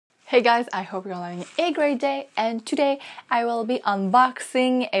Hey guys, I hope you're all having a great day, and today I will be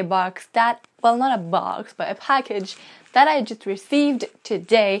unboxing a box that, well, not a box, but a package that I just received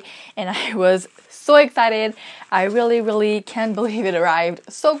today, and I was so excited. I really can't believe it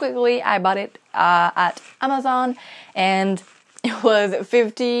arrived so quickly. I bought it at Amazon, and it was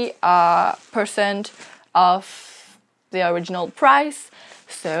 50% off the original price,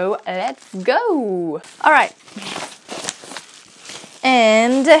 so let's go! Alright.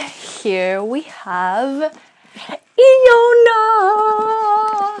 And here we have Iona!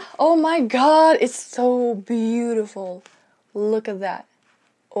 Oh my god, it's so beautiful. Look at that.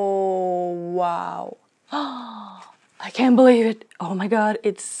 Oh wow. I can't believe it. Oh my god,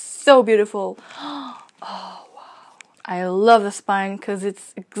 it's so beautiful. Oh wow. I love the spine because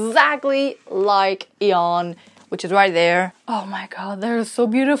it's exactly like Eon, which is right there. Oh my god, they're so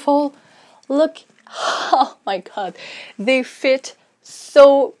beautiful. Look. Oh my god. They fit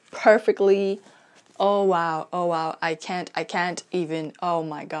so perfectly. Oh wow, I can't even. Oh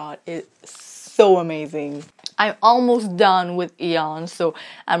my god, it's so amazing. I'm almost done with Eon, so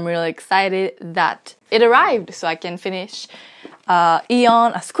I'm really excited that it arrived so I can finish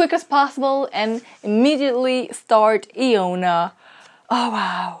Eon as quick as possible and immediately start Iona. Oh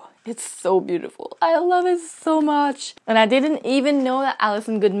wow, it's so beautiful. I love it so much. And I didn't even know that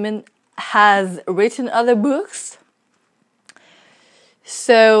Alison Goodman has written other books.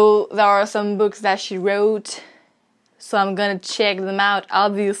 So there are some books that she wrote, so I'm gonna check them out,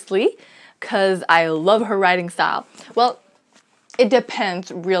 obviously, because I love her writing style. Well, it depends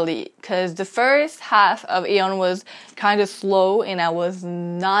really, because the first half of Eon was kind of slow and I was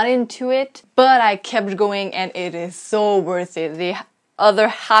not into it, but I kept going and it is so worth it. The other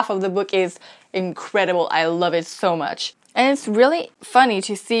half of the book is incredible. I love it so much. And it's really funny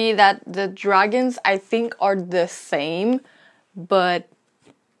to see that the dragons, I think, are the same, but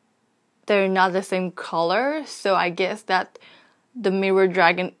they're not the same color, so I guess that the mirror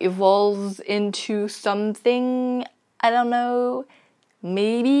dragon evolves into something, I don't know,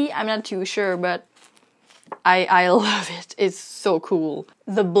 maybe, I'm not too sure, but I love it. It's so cool.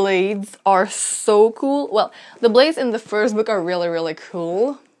 The blades are so cool. Well, the blades in the first book are really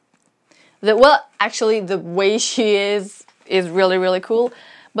cool. Actually, the way she is really cool,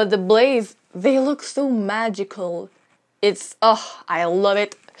 but the blades, they look so magical. I love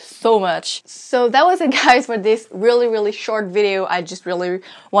it so much. So that was it, guys, for this really short video. I just really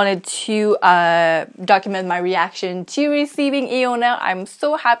wanted to document my reaction to receiving Iona. I'm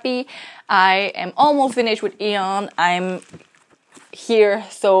so happy. I am almost finished with Eon. I'm here,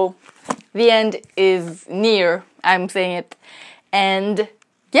 so the end is near. I'm saying it. And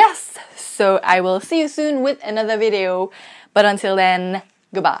yes, so I will see you soon with another video. But until then,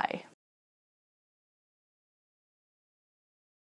 goodbye.